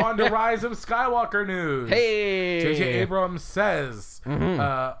news. We're on to Rise of Skywalker news. Hey, J.J. Abrams says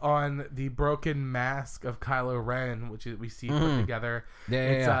on the broken mask of Kylo Ren, which we see put together.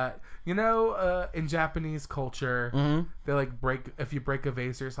 Yeah. In Japanese culture, they like if you break a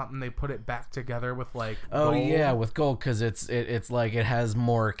vase or something, they put it back together with like Oh gold. yeah, with gold because it's like it has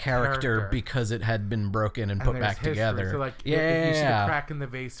more character because it had been broken and put there's back history. together. So like, you see the yeah. crack in the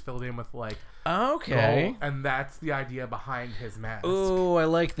vase filled in with like Okay. gold, and that's the idea behind his mask. Ooh, I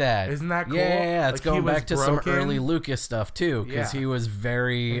like that. Isn't that cool? Yeah, it's Like, he going was back to some broken. early Lucas stuff too, because Yeah. he was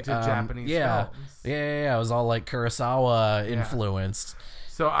very Into Japanese yeah, films. yeah. It was all like Kurosawa influenced.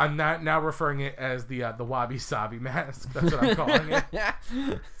 So I'm not now referring it as the wabi sabi mask. That's what I'm calling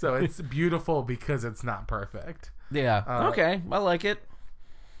it. So it's beautiful because it's not perfect. Yeah. Okay, I like it.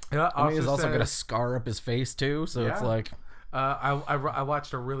 Yeah, I mean, he's also says, got a scar up his face too, so it's Yeah. like I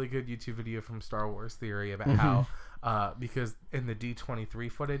watched a really good YouTube video from Star Wars Theory about how because in the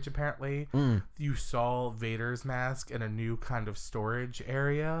D23 footage apparently you saw Vader's mask in a new kind of storage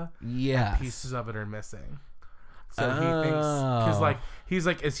area. yes. Pieces of it are missing. So he thinks because he's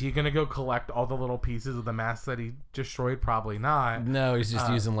like, is he gonna go collect all the little pieces of the mask that he destroyed? Probably not. No, he's just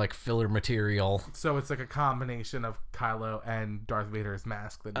using like filler material. So it's like a combination of Kylo and Darth Vader's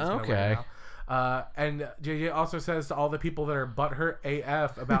mask that he's gonna Okay. wear now. And JJ also says to all the people that are butthurt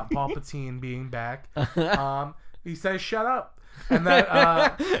AF about Palpatine being back, he says, "Shut up." And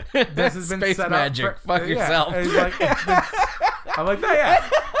that this has been Space set magic. up. Fuck yourself. And he's like, I'm like, no, yeah.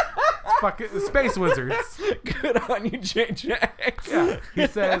 Fucking space wizards. Good on you, JJ. Yeah. He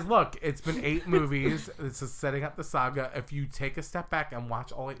says, look, it's been 8 movies. This is setting up the saga. If you take a step back and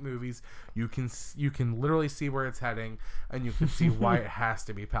watch all 8 movies, you can literally see where it's heading, and you can see why it has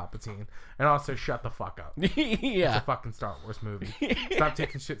to be Palpatine. And also, shut the fuck up. It's Yeah. a fucking Star Wars movie. Stop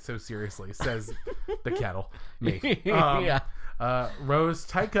taking shit so seriously, says the kettle. Me. Yeah. Rose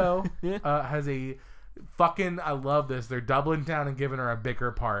Tycho has a fucking, I love this. They're doubling down and giving her a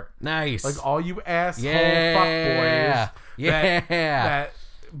bigger part. Nice. Like all you asshole Yeah. fuckboys Yeah. that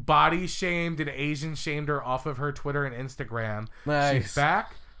body shamed and Asian shamed her off of her Twitter and Instagram. Nice. She's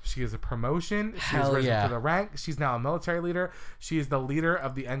back. She is a promotion. She has Hell risen yeah. to the rank. She's now a military leader. She is the leader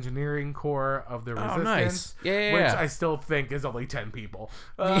of the engineering corps of the Resistance. nice. Yeah. Which I still think is only 10 people.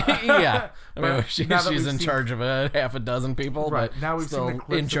 Yeah. I mean, but she's now that we've in seen- charge of a half a dozen people, Right. but Now we've still seen the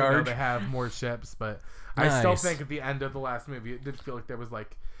clips in and we know charge. they have more ships, but I still Nice. think at the end of the last movie, it did feel like there was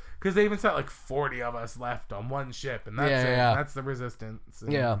like, because they even said like 40 of us left on one ship, and that's Yeah, it. yeah. That's the Resistance.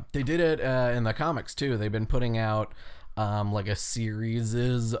 And Yeah, they did it in the comics too. They've been putting out like a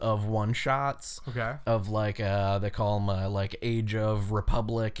series of one shots. Okay. Of like they call them like Age of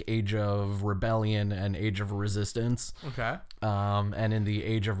Republic, Age of Rebellion, and Age of Resistance. Okay. And in the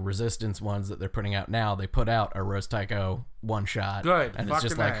Age of Resistance ones that they're putting out now, they put out a Rose Tycho one shot. Good. And it's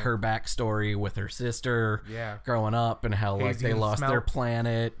just Fucking like A. her backstory with her sister. Yeah. Growing up and how like Hazy they and lost their Smelt.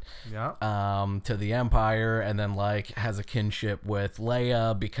 planet. Yeah. To the Empire, and then like has a kinship with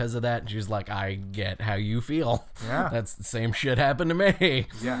Leia because of that. And she's like, I get how you feel. Yeah. That's the same shit happened to me.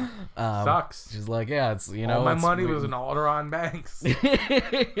 Yeah. Sucks. She's like, yeah, it's you know, All my it's money we- was in Alderaan Banks.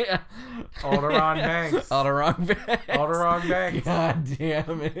 yeah. Alderaan Banks. All the wrong bags. Alderaan Banks. God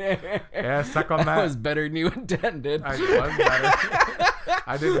damn it. Yeah, suck on That that. was better than you intended. I was better.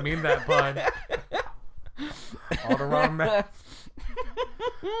 I didn't mean that pun. Alderaan Banks.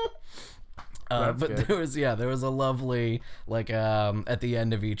 That's But good. there was a lovely like at the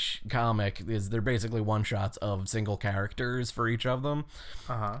end of each comic is they're basically one shots of single characters for each of them.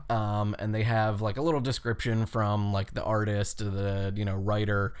 And they have like a little description from like the artist to the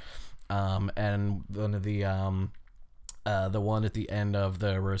writer, and one of the one at the end of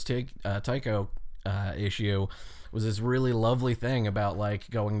the Rose Tycho issue was this really lovely thing about like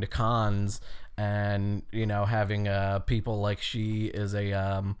going to cons and having people like she is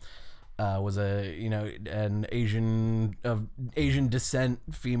a was a an Asian descent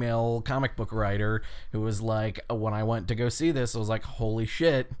female comic book writer who was like, when I went to go see this, I was like, holy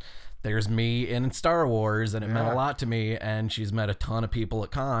shit, there's me in Star Wars, and it meant a lot to me. And she's met a ton of people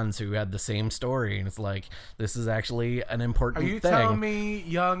at cons who had the same story, and it's like, this is actually an important Are you thing. telling me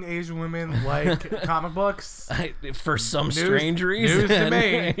young Asian women like comic books? For some strange reason. News to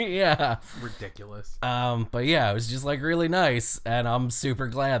me. Yeah. Ridiculous. But yeah, it was just like really nice, and I'm super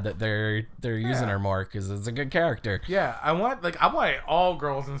glad that they're using her more because it's a good character. Yeah, I want all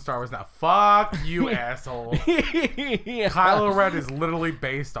girls in Star Wars now. Fuck you, asshole. Yeah. Kylo Ren is literally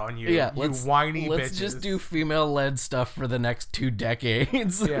based on you. Yeah, you whiny let's bitches. just do female-led stuff for the next 2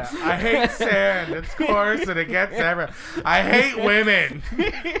 decades. Yeah, I hate sand. It's coarse and it gets everywhere. I hate women.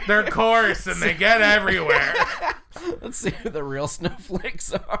 They're coarse and they get everywhere. Let's see who the real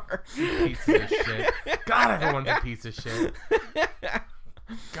snowflakes are. Pieces of shit. God, everyone's a piece of shit.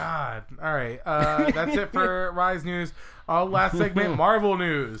 God. All right. That's it for Rise News. Last segment, Marvel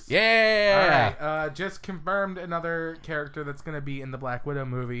News. Yeah. All right. Just confirmed another character that's going to be in the Black Widow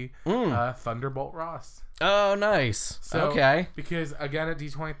movie, Thunderbolt Ross. Oh, nice. So, okay. Because again at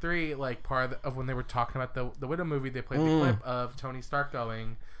D23, like part of when they were talking about the Widow movie, they played the clip of Tony Stark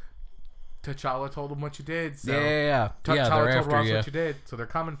going, T'Challa told him what you did. So Yeah, T'Challa they're told after Ross you. what you did, so they're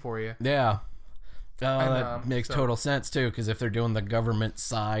coming for you. Yeah. That makes so- total sense too, because if they're doing the government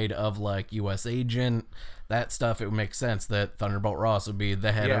side of like U.S. agent, that stuff, it would make sense that Thunderbolt Ross would be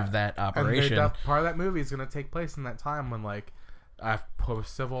the head of that operation. And part of that movie is going to take place in that time when like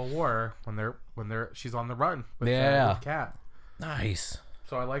post Civil War when she's on the run with Cap. Nice.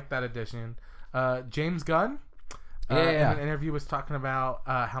 So I like that addition. James Gunn. In Yeah. an interview was talking about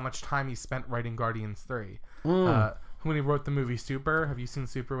how much time he spent writing Guardians 3. When he wrote the movie Super. Have you seen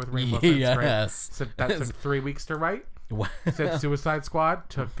Super with Rainbow Friends? Yes. Said that took 3 weeks to write. Said Suicide Squad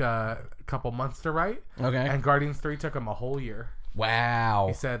took a couple months to write. Okay. And Guardians 3 took him a whole year. Wow.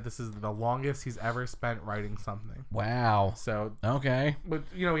 He said this is the longest he's ever spent writing something. Wow. So, Okay. but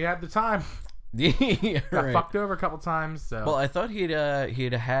he had the time. Yeah, Got right. fucked over a couple times. So. Well, I thought he'd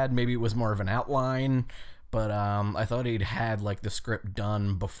had, maybe it was more of an outline, but I thought he'd had like the script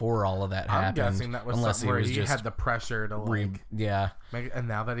done before all of that I'm happened. guessing that was unless something where was he just had the pressure to like yeah, make, and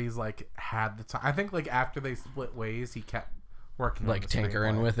now that he's like had the time, I think like after they split ways, he kept working like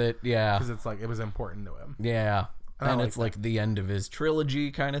tinkering with it. Yeah, because it's like it was important to him. yeah, And I and like it's like the end of his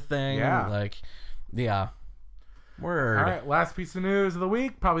trilogy kind of thing. Yeah. like yeah. Word. All right, last piece of news of the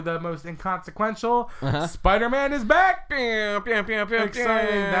week, probably the most inconsequential. Uh-huh. Spider-Man is back. Exciting.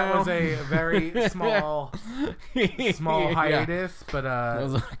 Exciting. That was a very small hiatus, but That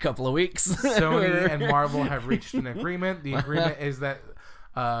was a couple of weeks. Sony and Marvel have reached an agreement. The agreement is that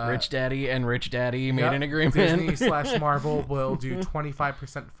Rich Daddy and Rich Daddy made an agreement. Disney/Marvel will do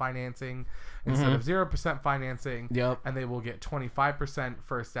 25% financing instead of 0% financing. Yep. And they will get 25%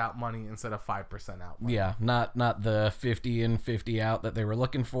 first out money instead of 5% out money. Yeah, not the 50 and 50 out that they were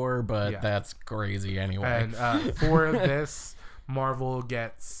looking for, but Yeah. that's crazy anyway. And for this, Marvel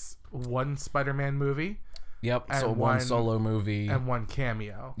gets one Spider-Man movie Yep. and So one one- sole movie. and one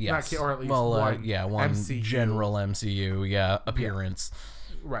cameo. Yes. Or at least well, one. one MCU. general MCU. Yeah, appearance.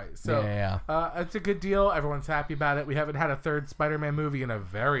 Right. So Yeah. it's a good deal. Everyone's happy about it. We haven't had a third Spider-Man movie in a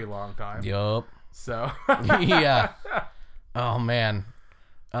very long time. Yup. So Yeah. Oh man.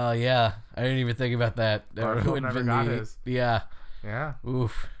 Oh yeah, I didn't even think about that. That Garfield would have never been got the- his. Yeah. Yeah.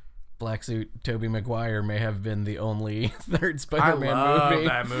 Oof. Black suit Tobey Maguire may have been the only third I Spider-Man love movie.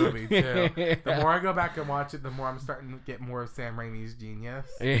 that movie too. The more I go back and watch it, the more I'm starting to get more of Sam Raimi's genius.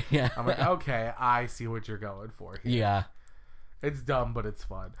 Yeah. I'm like, okay, I see what you're going for here. Yeah. It's dumb, but it's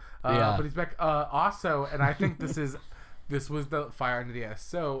fun. Yeah. But he's back. Also, and I think this was the fire under the ass.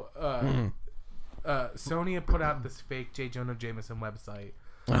 So, Sony had put out this fake J. Jonah Jameson website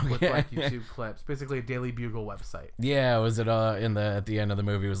with like YouTube clips, basically a Daily Bugle website. Yeah, was it at the end of the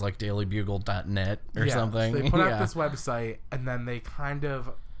movie it was like dailybugle.net or something? So they put out Yeah. this website, and then they kind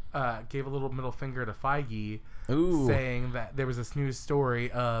of gave a little middle finger to Feige, Ooh. saying that there was this news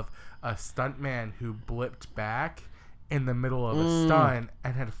story of a stuntman who blipped back in the middle of a stunt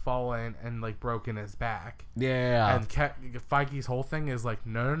and had fallen and like broken his back. Yeah. And Feige's whole thing is like,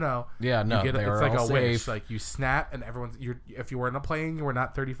 no. Yeah, no, You they it's are like all a wish. safe. Like you snap, and if you were in a plane, you were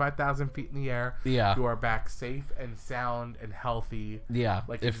not 35,000 feet in the air. Yeah. You are back safe and sound and healthy. Yeah,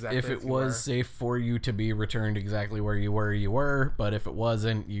 Like if exactly it as you was were. safe for you to be returned exactly where you were, but if it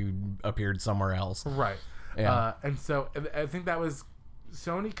wasn't, you appeared somewhere else. Right. Yeah. And so I think that was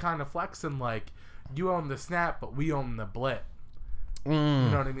Sony kind of flexing like, you own the snap, but we own the blip. You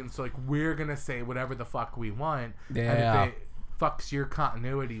know what I mean? So like, we're gonna say whatever the fuck we want, Yeah. and if it fucks your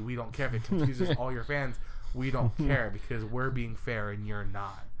continuity, we don't care. If it confuses all your fans, we don't care because we're being fair and you're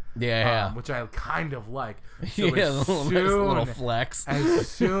not. Yeah. Which I kind of like. So Yeah, as nice little flex. As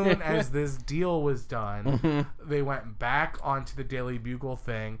soon as this deal was done, they went back onto the Daily Bugle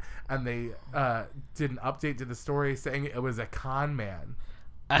thing, and they did an update to the story saying it was a con man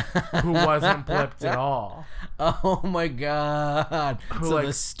who wasn't blipped at all. Oh my god. So like-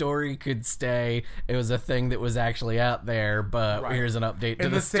 the story could stay. It was a thing that was actually out there, but Right. here's an update to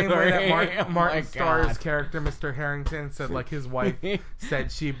In the the same story. way that Oh my Martin Starr's God. character, Mr. Harrington, said like his wife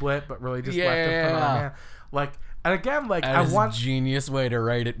said she blipped, but really just left him for another Yeah. man. Like, and again, like That I is want a genius way to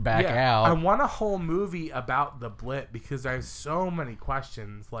write it back I out. want a whole movie about the blip because I have so many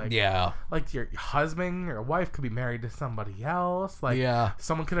questions. Like, Yeah. like your husband or wife could be married to somebody else. Like, Yeah.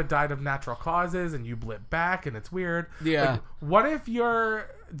 someone could have died of natural causes and you blip back and it's weird. Yeah. Like, what if you're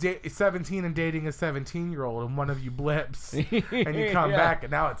 17 and dating a 17-year-old and one of you blips and you come Yeah. back and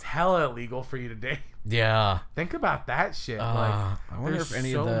now it's hella illegal for you to date? Yeah. Think about that shit. I wonder there's if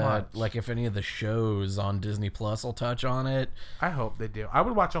any so of the much. like if any of the shows on Disney Plus will touch on it. I hope they do. I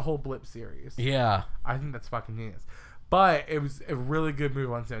would watch a whole blip series. Yeah. I think that's fucking genius. But it was a really good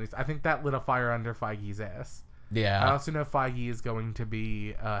move on Sony's. I think that lit a fire under Feige's ass. I Yeah. also know Feige is going to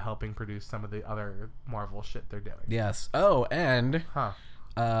be helping produce some of the other Marvel shit they're doing. Yes. Oh, and Huh.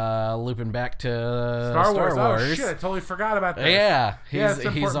 looping back to Star Wars. Oh shit! I totally forgot about that. Yeah, Yeah, it's he's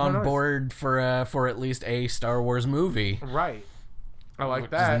important on to notice. board for at least a Star Wars movie. Right. I like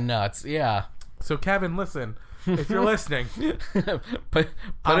Which that. is nuts. Yeah. So Kevin, listen, if you're listening, put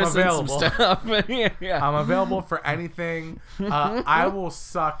I'm us available. in some stuff. Yeah. I'm available for anything. I will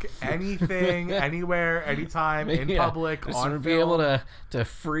suck anything, anywhere, anytime, in Yeah, public, just on to film. be able to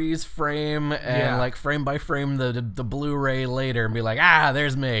freeze frame and Yeah. like frame by frame the Blu-ray later and be like, ah,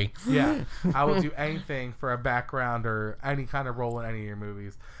 there's me. Yeah, I will do anything for a background or any kind of role in any of your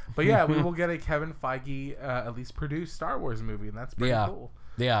movies. But yeah, we will get a Kevin Feige at least produced Star Wars movie, and that's pretty Yeah. cool.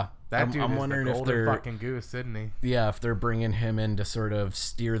 Yeah. That dude I'm is wondering the if golden they're fucking goose, isn't he? yeah, if they're bringing him in to sort of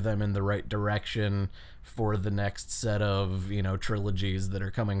steer them in the right direction for the next set of, trilogies that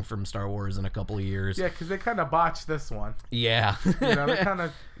are coming from Star Wars in a couple of years. Yeah, because they kind of botched this one. Yeah. You know, they kind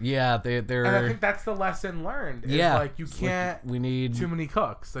of, Yeah, they're and I think that's the lesson learned. Is yeah. like you It's can't we need too many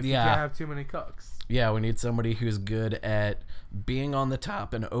cooks. Like Yeah. you can't have too many cooks. Yeah, we need somebody who's good at being on the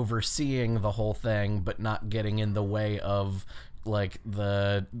top and overseeing the whole thing, but not getting in the way of like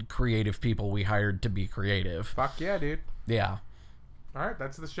the creative people we hired to be creative. Fuck yeah, dude. Yeah. All right,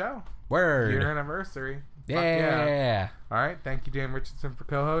 that's the show. Word. Year anniversary. Fuck Yeah. All right, thank you, Dan Richardson, for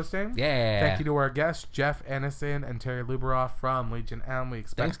co-hosting. Yeah. Thank you to our guests, Jeff Aniston and Terry Luberoff from Legion M. We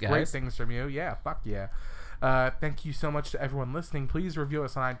expect Thanks, guys. great things from you. Yeah, fuck yeah. Thank you so much to everyone listening. Please review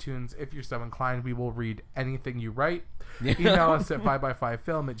us on iTunes if you're so inclined. We will read anything you write. Email us at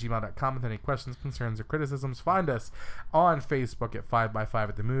 5x5film@gmail.com with any questions, concerns, or criticisms. Find us on Facebook at 5x5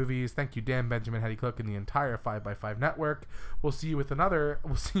 at the Movies. Thank you, Dan, Benjamin, Hetty Cook, and the entire 5x5 network. We'll see you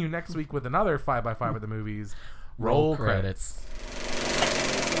next week with another 5x5 at the Movies. Roll credits.